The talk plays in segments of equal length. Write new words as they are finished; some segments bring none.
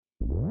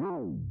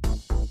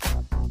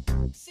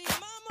See,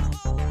 mama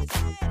always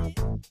had it,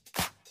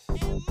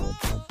 and mama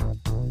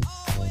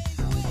always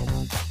will.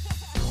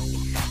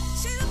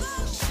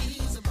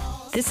 She's a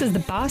boss. This is the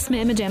Boss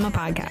Mama Jama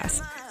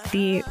podcast,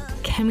 the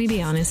Can We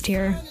Be Honest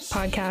Here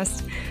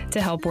podcast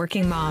to help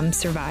working moms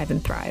survive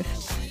and thrive.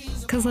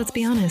 Because let's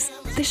be honest,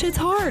 this shit's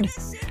hard.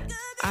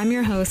 I'm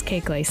your host,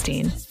 Kate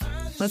Gleistein.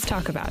 Let's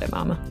talk about it,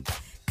 mama.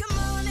 Come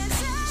on and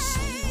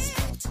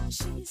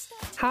say.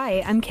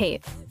 Hi, I'm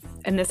Kate,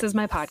 and this is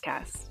my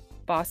podcast,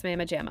 Boss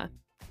Mama Jama.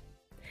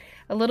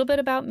 A little bit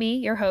about me,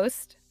 your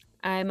host.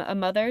 I'm a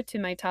mother to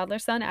my toddler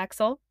son,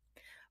 Axel,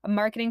 a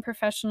marketing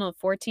professional of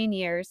 14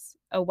 years,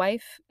 a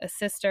wife, a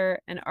sister,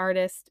 an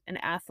artist, an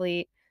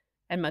athlete,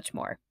 and much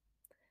more.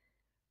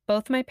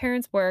 Both my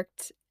parents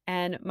worked,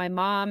 and my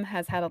mom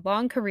has had a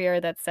long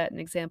career that set an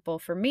example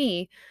for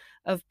me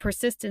of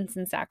persistence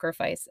and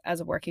sacrifice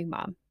as a working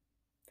mom.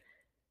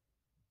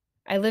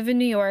 I live in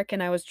New York,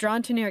 and I was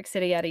drawn to New York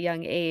City at a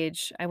young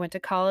age. I went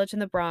to college in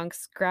the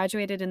Bronx,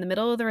 graduated in the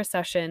middle of the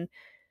recession,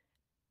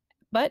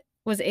 but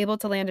was able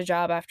to land a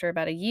job after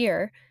about a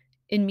year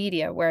in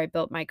media, where I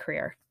built my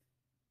career.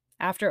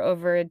 After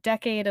over a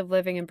decade of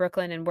living in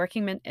Brooklyn and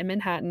working in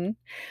Manhattan,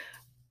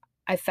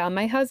 I found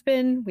my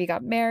husband, we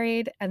got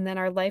married, and then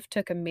our life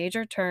took a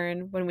major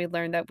turn when we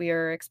learned that we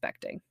were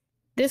expecting.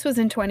 This was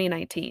in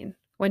 2019.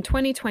 When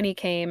 2020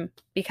 came,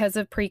 because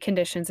of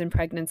preconditions in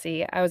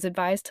pregnancy, I was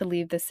advised to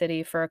leave the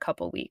city for a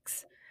couple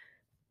weeks,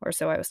 or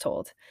so I was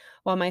told,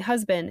 while my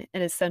husband,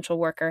 an essential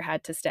worker,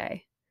 had to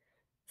stay.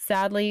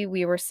 Sadly,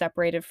 we were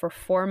separated for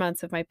 4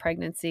 months of my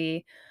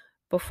pregnancy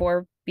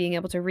before being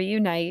able to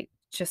reunite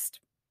just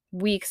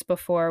weeks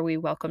before we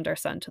welcomed our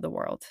son to the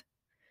world.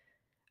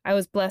 I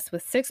was blessed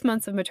with 6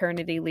 months of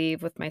maternity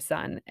leave with my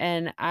son,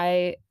 and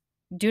I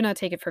do not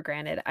take it for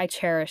granted. I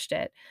cherished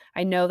it.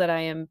 I know that I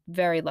am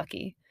very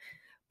lucky.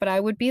 But I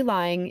would be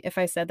lying if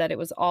I said that it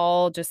was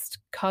all just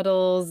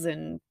cuddles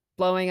and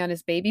blowing on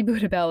his baby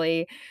Buddha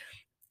belly.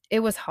 It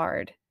was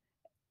hard,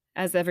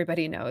 as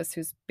everybody knows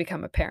who's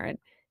become a parent.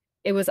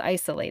 It was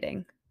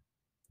isolating.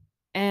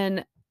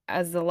 And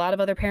as a lot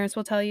of other parents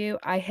will tell you,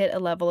 I hit a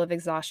level of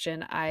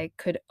exhaustion I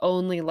could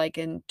only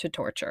liken to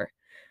torture.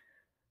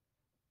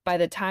 By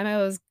the time I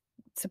was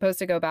supposed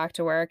to go back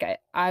to work,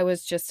 I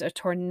was just a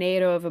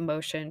tornado of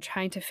emotion,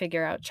 trying to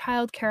figure out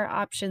childcare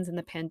options in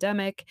the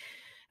pandemic,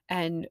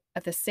 and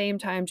at the same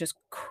time, just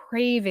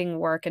craving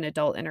work and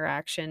adult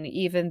interaction,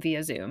 even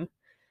via Zoom.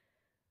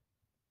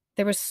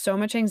 There was so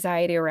much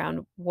anxiety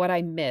around what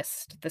I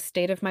missed, the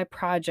state of my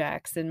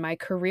projects and my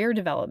career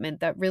development,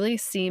 that really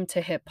seemed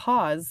to hit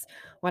pause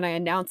when I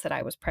announced that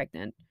I was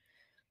pregnant.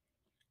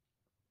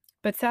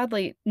 But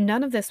sadly,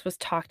 none of this was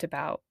talked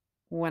about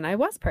when I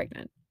was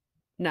pregnant.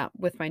 Not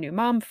with my new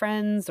mom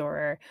friends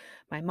or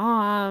my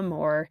mom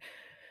or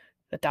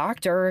the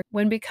doctor.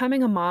 When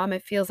becoming a mom,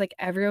 it feels like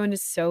everyone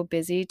is so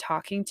busy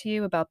talking to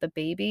you about the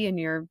baby and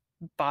your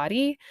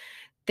body,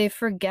 they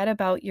forget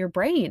about your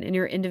brain and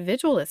your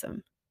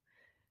individualism.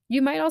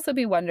 You might also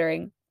be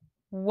wondering,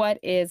 what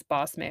is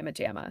Boss Mama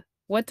Jama?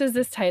 What does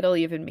this title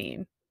even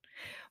mean?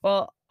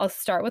 Well, I'll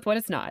start with what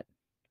it's not.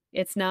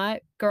 It's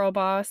not Girl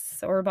Boss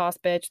or Boss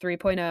Bitch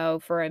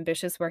 3.0 for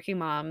ambitious working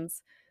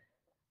moms.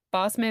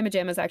 Boss Mama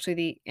Jama is actually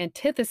the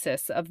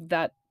antithesis of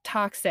that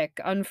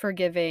toxic,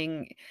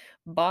 unforgiving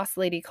boss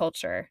lady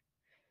culture.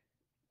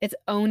 It's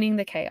owning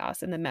the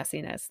chaos and the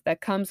messiness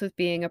that comes with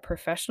being a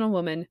professional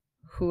woman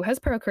who has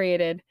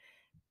procreated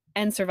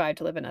and survived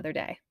to live another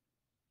day.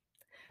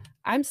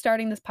 I'm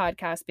starting this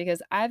podcast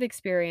because I've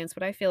experienced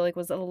what I feel like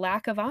was a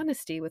lack of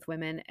honesty with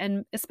women,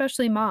 and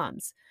especially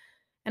moms.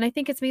 And I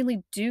think it's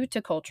mainly due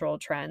to cultural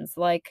trends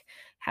like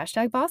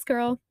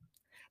 #BossGirl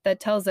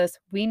that tells us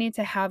we need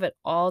to have it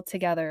all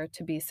together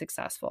to be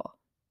successful.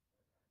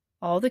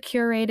 All the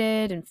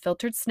curated and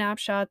filtered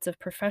snapshots of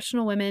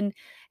professional women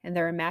and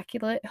their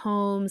immaculate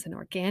homes and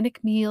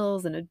organic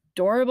meals and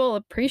adorable,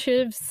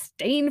 appreciative,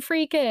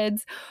 stain-free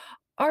kids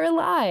are a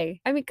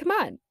lie. I mean, come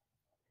on.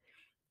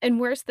 And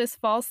worse, this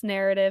false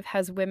narrative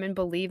has women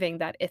believing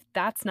that if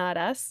that's not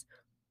us,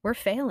 we're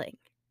failing.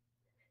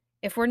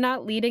 If we're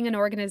not leading an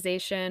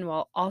organization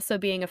while also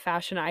being a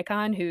fashion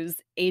icon who's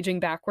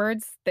aging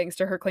backwards thanks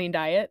to her clean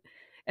diet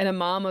and a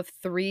mom of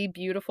 3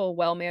 beautiful,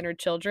 well-mannered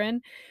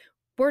children,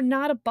 we're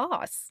not a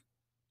boss.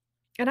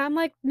 And I'm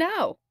like,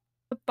 no.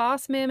 A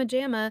Boss Mama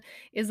Jama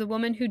is a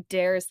woman who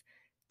dares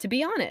to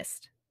be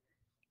honest.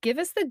 Give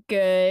us the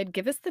good,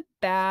 give us the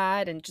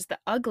bad, and just the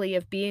ugly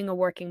of being a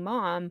working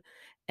mom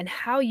and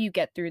how you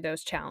get through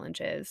those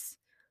challenges.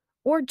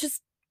 Or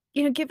just,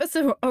 give us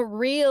a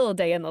real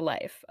day in the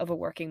life of a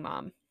working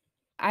mom.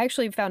 I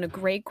actually found a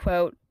great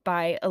quote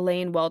by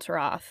Elaine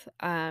Welteroth,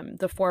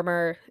 the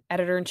former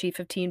editor-in-chief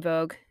of Teen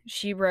Vogue.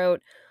 She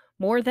wrote,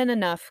 "More than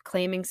enough,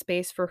 claiming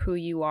space for who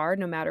you are,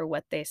 no matter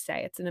what they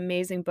say." It's an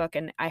amazing book,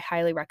 and I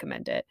highly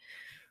recommend it.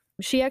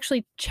 She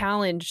actually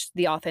challenged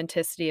the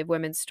authenticity of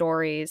women's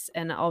stories,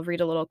 and I'll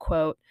read a little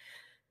quote.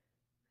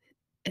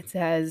 It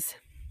says,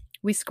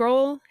 "We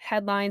scroll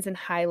headlines and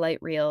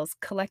highlight reels,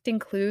 collecting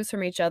clues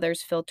from each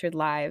other's filtered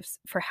lives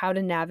for how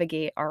to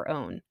navigate our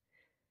own.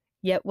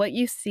 Yet what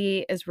you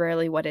see is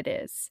rarely what it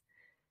is.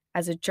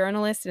 As a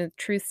journalist and a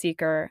truth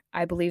seeker,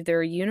 I believe there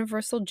are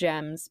universal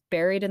gems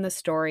buried in the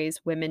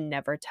stories women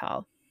never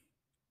tell.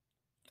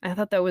 I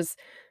thought that was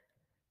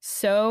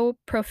so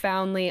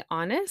profoundly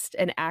honest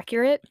and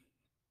accurate,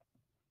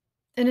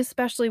 and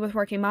especially with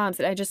working moms.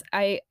 And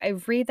I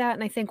read that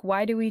and I think,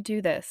 why do we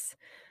do this?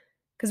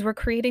 Because we're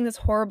creating this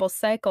horrible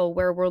cycle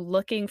where we're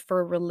looking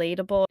for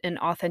relatable and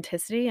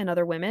authenticity in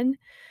other women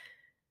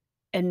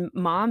and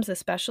moms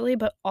especially,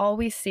 but all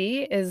we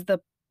see is the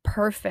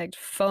perfect,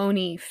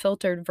 phony,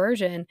 filtered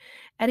version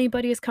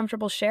anybody is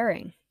comfortable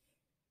sharing.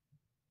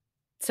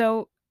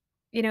 So,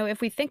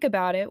 if we think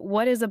about it,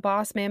 what is a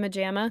boss mama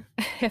jamma?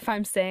 If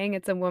I'm saying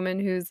it's a woman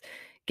who's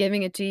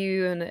giving it to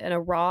you in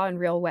a raw and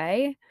real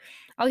way,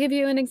 I'll give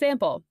you an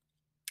example.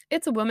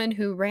 It's a woman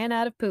who ran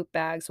out of poop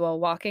bags while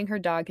walking her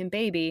dog and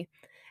baby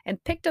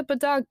and picked up a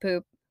dog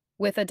poop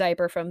with a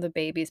diaper from the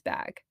baby's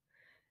bag.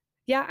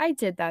 Yeah, I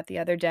did that the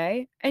other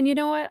day. And you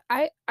know what?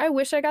 I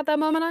wish I got that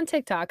moment on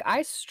TikTok.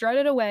 I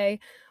strutted away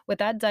with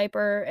that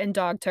diaper and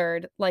dog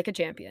turd like a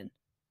champion.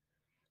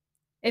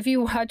 If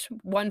you watch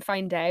One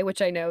Fine Day, which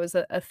I know is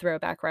a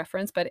throwback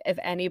reference, but if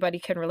anybody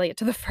can relate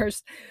to the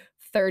first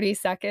 30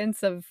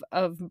 seconds of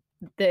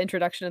the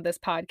introduction of this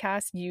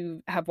podcast,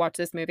 you have watched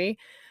this movie.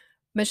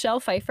 Michelle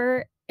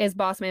Pfeiffer is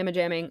boss mama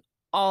jamming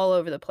all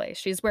over the place.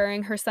 She's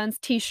wearing her son's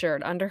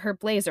t-shirt under her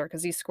blazer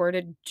because he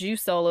squirted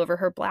juice all over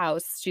her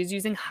blouse. She's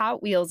using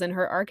Hot Wheels in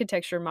her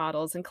architecture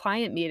models and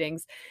client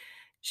meetings.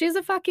 She's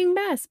a fucking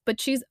mess, but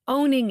she's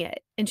owning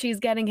it and she's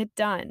getting it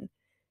done.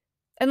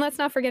 And let's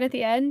not forget at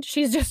the end,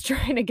 she's just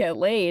trying to get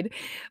laid.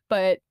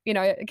 But,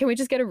 can we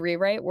just get a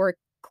rewrite where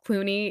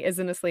Clooney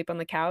isn't asleep on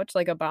the couch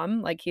like a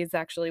bum? Like he's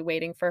actually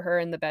waiting for her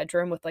in the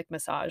bedroom with like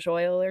massage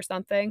oil or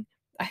something.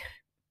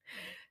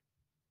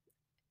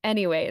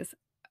 Anyways,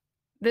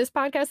 this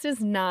podcast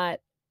is not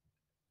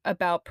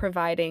about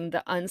providing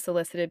the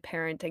unsolicited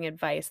parenting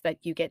advice that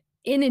you get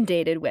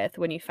inundated with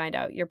when you find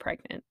out you're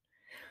pregnant.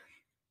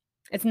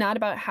 It's not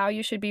about how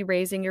you should be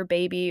raising your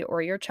baby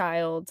or your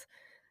child,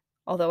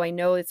 although I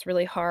know it's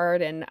really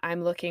hard and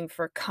I'm looking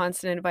for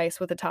constant advice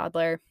with a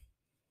toddler.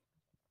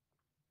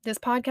 This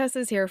podcast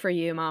is here for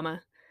you,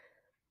 mama.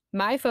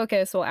 My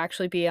focus will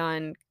actually be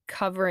on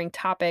covering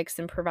topics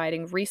and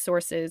providing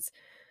resources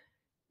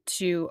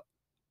to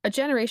a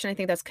generation, I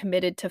think, that's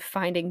committed to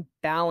finding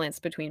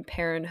balance between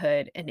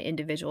parenthood and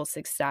individual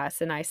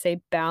success. And I say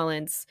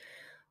balance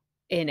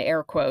in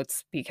air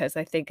quotes because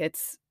I think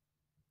it's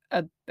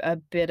a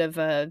bit of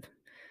a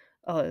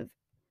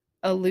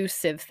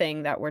elusive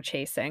thing that we're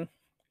chasing.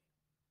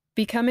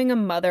 Becoming a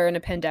mother in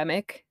a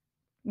pandemic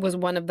was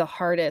one of the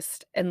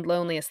hardest and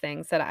loneliest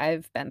things that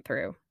I've been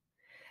through.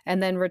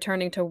 And then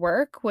returning to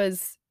work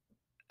was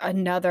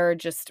another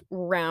just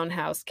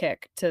roundhouse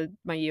kick to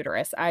my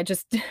uterus.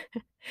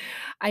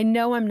 I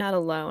know I'm not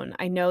alone.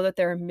 I know that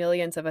there are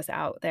millions of us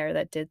out there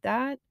that did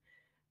that,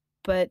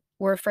 but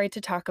we're afraid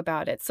to talk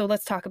about it. So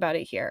let's talk about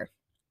it here.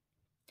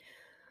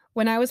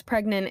 When I was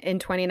pregnant in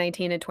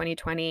 2019 and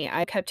 2020,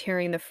 I kept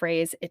hearing the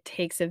phrase, "it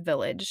takes a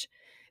village,"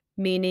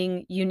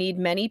 meaning you need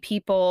many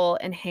people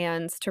and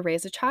hands to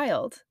raise a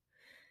child.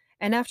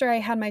 And after I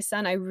had my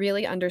son, I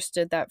really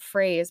understood that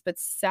phrase. But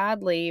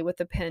sadly, with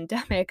the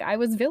pandemic, I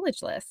was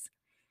villageless.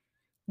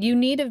 You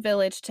need a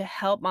village to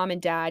help mom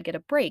and dad get a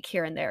break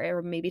here and there,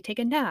 or maybe take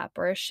a nap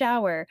or a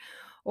shower,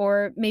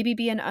 or maybe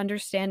be an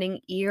understanding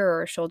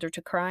ear or shoulder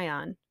to cry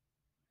on.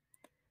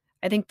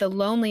 I think the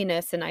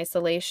loneliness and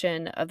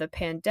isolation of the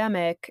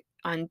pandemic,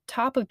 on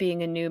top of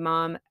being a new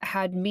mom,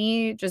 had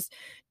me just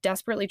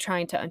desperately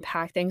trying to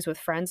unpack things with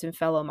friends and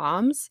fellow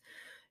moms,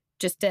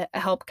 just to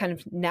help kind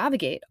of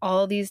navigate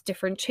all these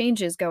different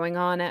changes going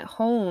on at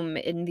home,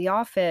 in the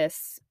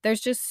office.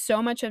 There's just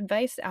so much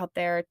advice out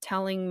there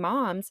telling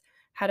moms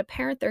how to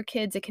parent their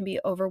kids. It can be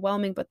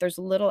overwhelming, but there's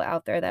little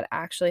out there that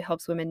actually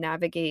helps women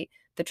navigate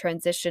the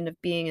transition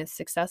of being a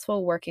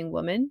successful working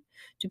woman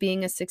to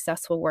being a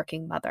successful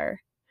working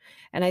mother.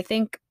 And I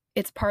think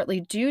it's partly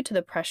due to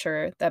the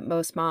pressure that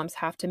most moms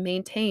have to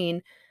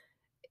maintain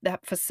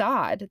that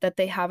facade that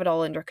they have it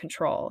all under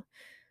control.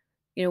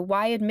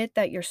 Why admit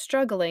that you're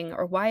struggling,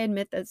 or why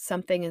admit that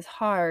something is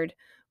hard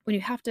when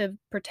you have to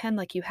pretend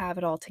like you have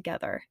it all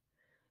together?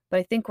 But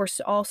I think we're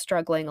all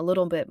struggling a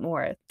little bit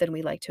more than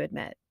we like to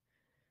admit.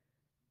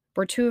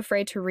 We're too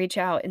afraid to reach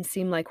out and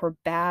seem like we're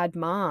bad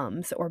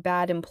moms or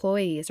bad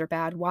employees or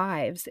bad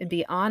wives and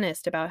be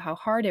honest about how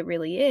hard it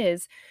really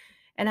is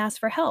and ask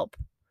for help.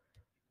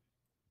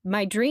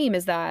 My dream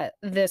is that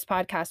this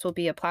podcast will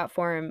be a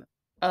platform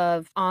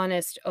of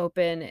honest,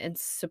 open, and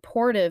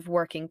supportive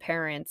working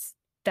parents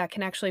that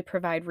can actually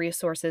provide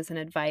resources and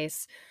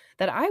advice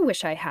that I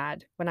wish I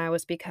had when I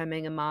was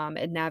becoming a mom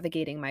and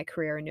navigating my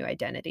career and new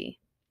identity.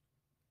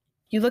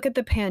 You look at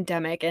the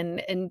pandemic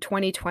and in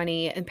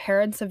 2020 and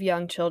parents of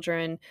young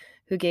children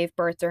who gave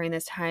birth during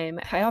this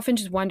time, I often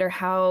just wonder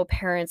how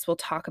parents will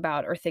talk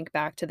about or think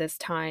back to this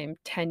time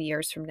 10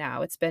 years from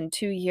now. It's been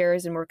 2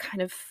 years and we're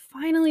kind of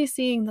finally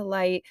seeing the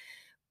light,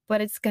 but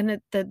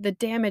the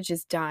damage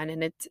is done,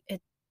 and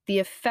the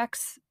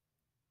effects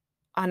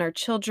on our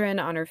children,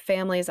 on our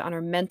families, on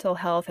our mental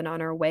health, and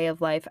on our way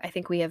of life, I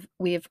think we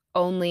have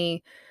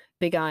only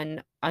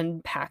begun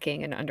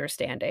unpacking and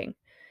understanding.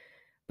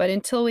 But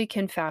until we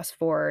can fast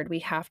forward, we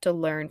have to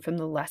learn from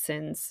the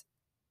lessons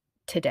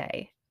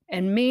today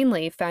and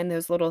mainly find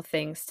those little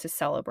things to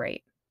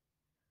celebrate.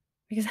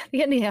 Because at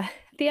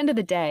the end of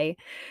the day,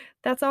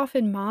 that's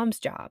often mom's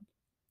job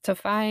to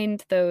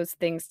find those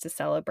things to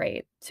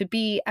celebrate, to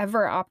be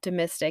ever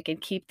optimistic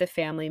and keep the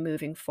family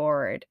moving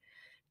forward.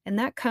 And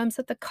that comes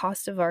at the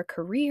cost of our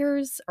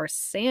careers, our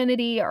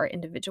sanity, our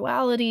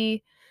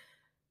individuality.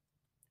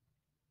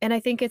 And I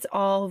think it's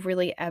all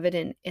really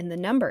evident in the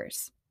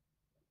numbers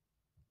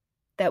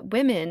that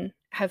women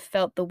have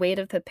felt the weight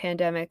of the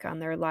pandemic on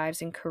their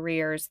lives and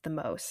careers the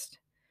most.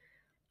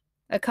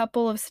 A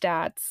couple of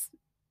stats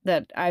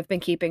that I've been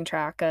keeping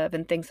track of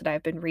and things that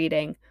I've been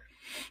reading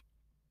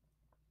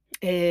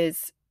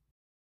is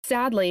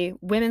sadly,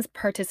 women's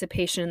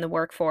participation in the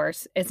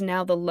workforce is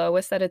now the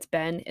lowest that it's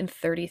been in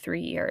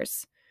 33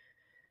 years.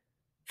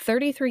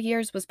 33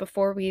 years was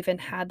before we even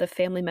had the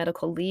Family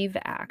Medical Leave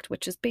Act,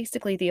 which is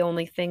basically the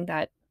only thing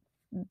that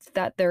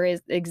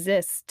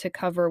exists to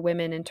cover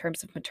women in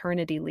terms of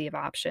maternity leave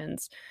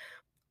options.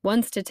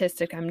 One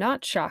statistic I'm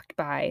not shocked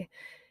by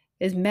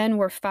is men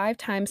were 5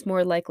 times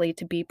more likely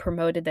to be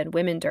promoted than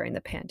women during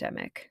the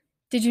pandemic.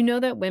 Did you know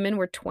that women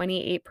were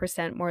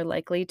 28% more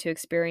likely to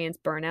experience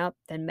burnout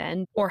than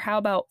men? Or how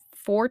about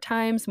 4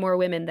 times more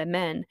women than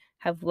men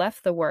have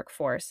left the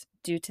workforce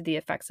due to the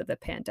effects of the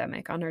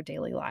pandemic on our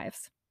daily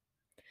lives?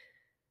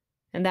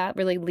 And that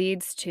really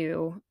leads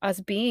to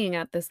us being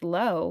at this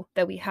low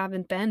that we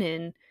haven't been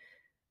in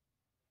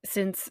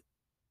since,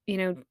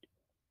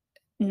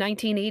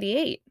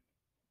 1988.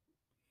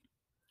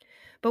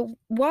 But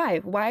why?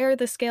 Why are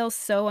the scales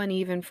so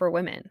uneven for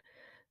women?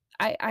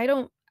 I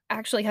don't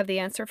actually have the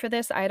answer for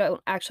this. I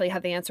don't actually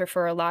have the answer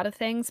for a lot of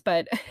things,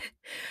 but I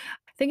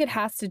think it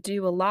has to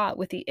do a lot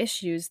with the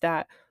issues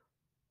that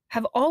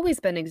have always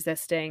been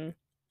existing,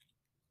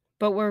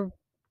 but we're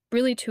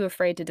really too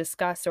afraid to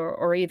discuss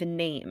or even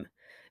name.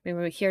 I mean,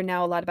 we hear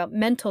now a lot about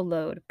mental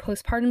load,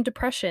 postpartum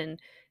depression,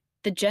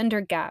 the gender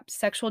gap,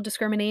 sexual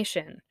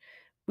discrimination.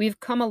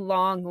 We've come a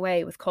long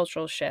way with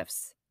cultural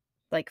shifts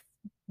like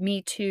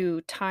Me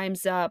Too,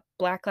 Time's Up,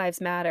 Black Lives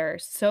Matter,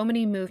 so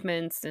many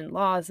movements and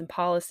laws and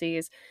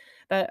policies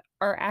that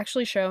are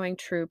actually showing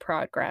true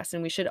progress,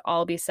 and we should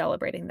all be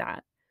celebrating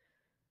that.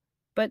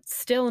 But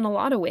still, in a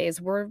lot of ways,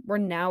 we're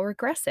now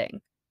regressing.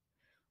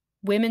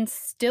 Women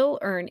still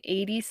earn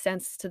 80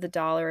 cents to the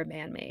dollar a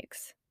man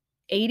makes.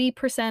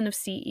 80% of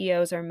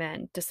CEOs are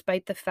men,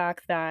 despite the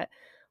fact that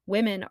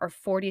women are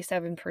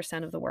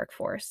 47% of the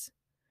workforce.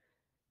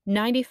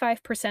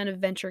 95% of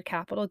venture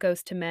capital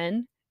goes to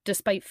men,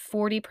 despite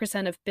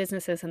 40% of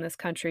businesses in this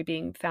country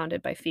being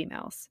founded by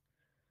females.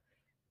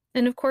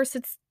 And of course,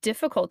 it's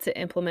difficult to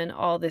implement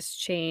all this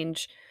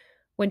change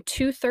when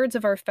 2/3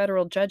 of our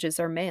federal judges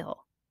are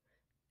male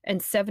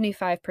and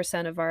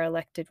 75% of our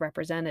elected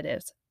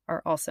representatives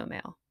are also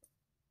male.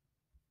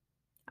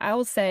 I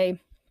will say,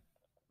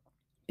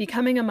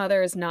 becoming a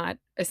mother is not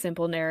a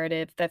simple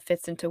narrative that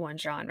fits into one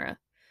genre.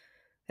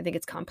 I think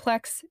it's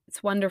complex,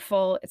 it's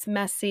wonderful, it's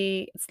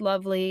messy, it's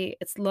lovely,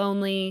 it's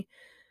lonely,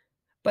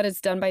 but it's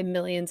done by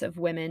millions of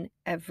women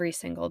every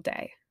single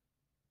day.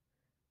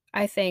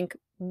 I think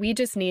we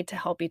just need to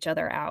help each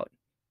other out.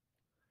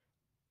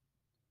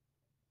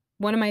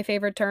 One of my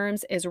favorite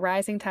terms is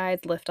rising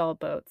tides lift all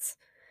boats.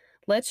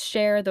 Let's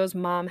share those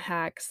mom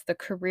hacks, the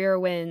career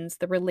wins,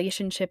 the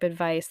relationship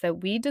advice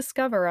that we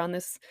discover on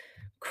this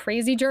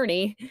crazy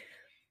journey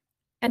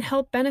and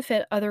help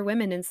benefit other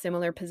women in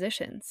similar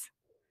positions.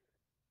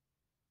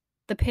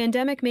 The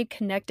pandemic made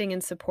connecting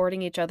and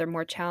supporting each other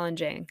more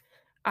challenging.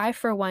 I,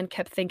 for one,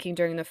 kept thinking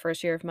during the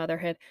first year of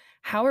motherhood,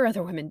 how are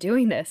other women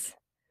doing this?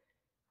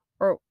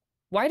 Or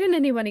why didn't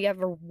anybody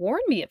ever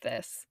warn me of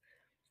this?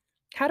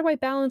 How do I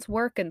balance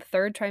work and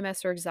third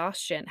trimester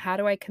exhaustion? How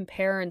do I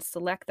compare and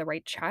select the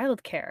right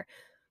childcare?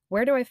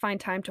 Where do I find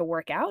time to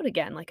work out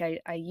again like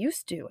I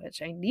used to,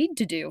 which I need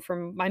to do for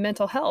my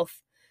mental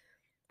health?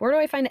 Where do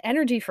I find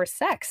energy for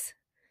sex?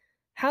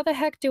 How the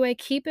heck do I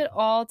keep it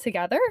all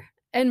together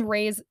and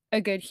raise a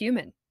good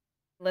human?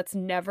 Let's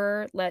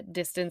never let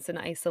distance and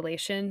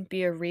isolation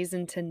be a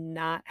reason to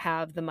not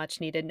have the much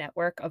needed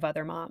network of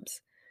other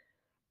moms.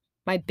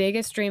 My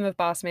biggest dream of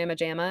Boss Mama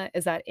Jama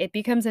is that it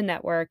becomes a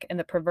network and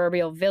the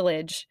proverbial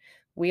village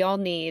we all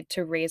need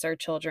to raise our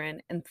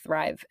children and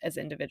thrive as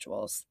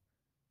individuals.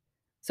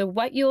 So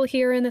what you'll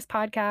hear in this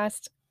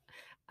podcast,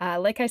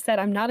 like I said,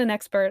 I'm not an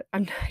expert.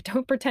 I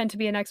don't pretend to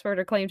be an expert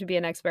or claim to be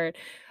an expert.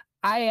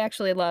 I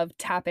actually love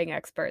tapping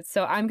experts.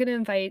 So I'm going to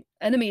invite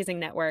an amazing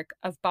network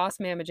of Boss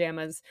Mama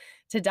Jamas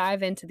to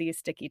dive into these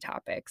sticky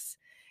topics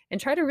and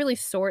try to really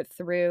sort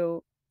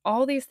through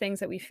all these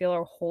things that we feel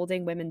are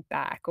holding women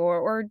back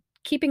or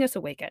keeping us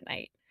awake at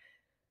night.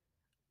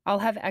 I'll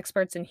have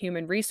experts in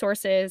human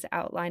resources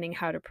outlining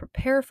how to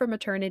prepare for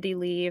maternity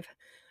leave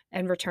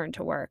and return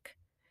to work.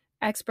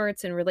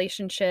 Experts in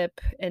relationship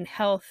and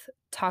health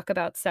talk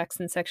about sex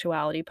and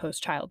sexuality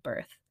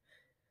post-childbirth.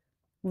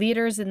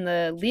 leaders in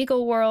the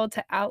legal world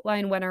to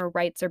outline when our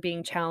rights are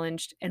being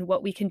challenged and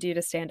what we can do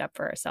to stand up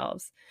for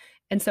ourselves,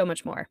 and so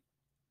much more.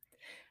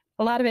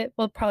 A lot of it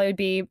will probably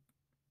be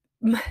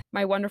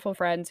my wonderful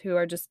friends who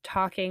are just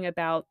talking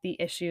about the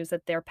issues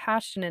that they're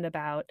passionate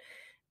about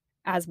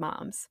as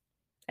moms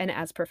and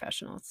as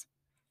professionals.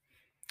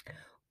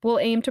 We'll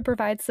aim to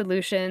provide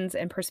solutions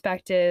and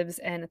perspectives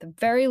and, at the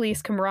very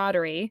least,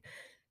 camaraderie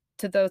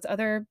to those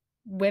other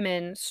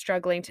women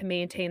struggling to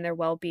maintain their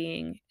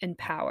well-being and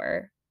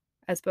power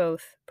as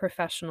both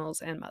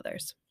professionals and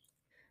mothers.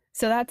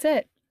 So that's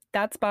it.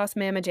 That's Boss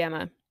Mama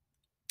Jama.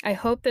 I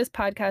hope this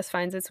podcast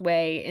finds its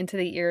way into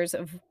the ears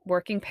of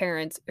working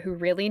parents who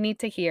really need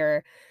to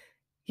hear,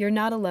 you're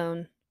not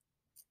alone.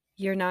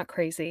 You're not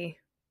crazy.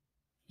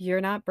 You're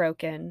not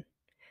broken.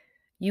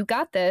 You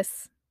got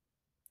this,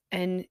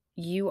 and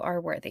you are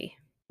worthy.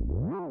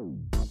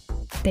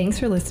 Thanks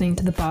for listening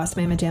to the Boss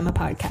Mama Jama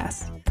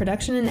podcast.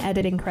 Production and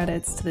editing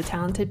credits to the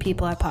talented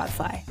people at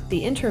Podfly.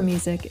 The intro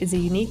music is a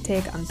unique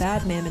take on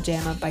Bad Mama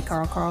Jamma by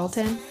Carl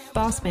Carlton.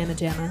 Boss Mama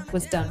Jamma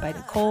was done by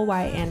Nicole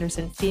Y.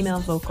 Anderson, female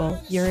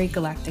vocal, Yuri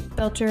Galactic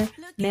Belcher,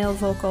 male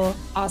vocal,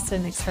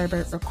 Austin Nix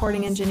Herbert,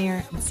 recording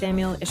engineer, and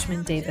Samuel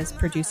Ishman Davis,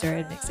 producer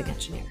and mixing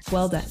engineer.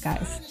 Well done,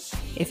 guys.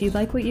 If you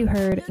like what you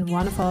heard and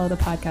want to follow the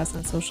podcast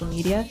on social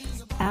media,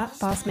 at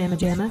Boss Mama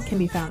Jamma can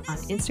be found on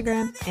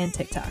Instagram and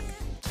TikTok.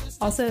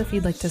 Also, if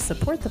you'd like to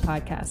support the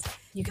podcast,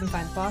 you can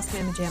find Boss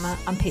Mama Jamma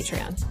on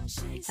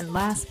Patreon. And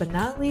last but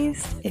not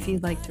least, if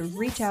you'd like to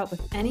reach out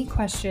with any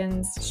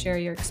questions, share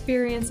your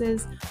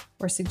experiences,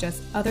 or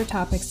suggest other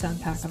topics to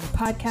unpack on the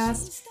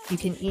podcast, you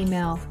can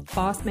email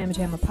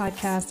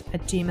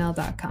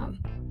bossmamajamapodcast@gmail.com.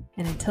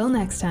 And until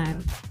next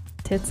time,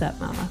 tits up,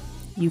 mama.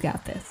 You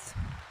got this.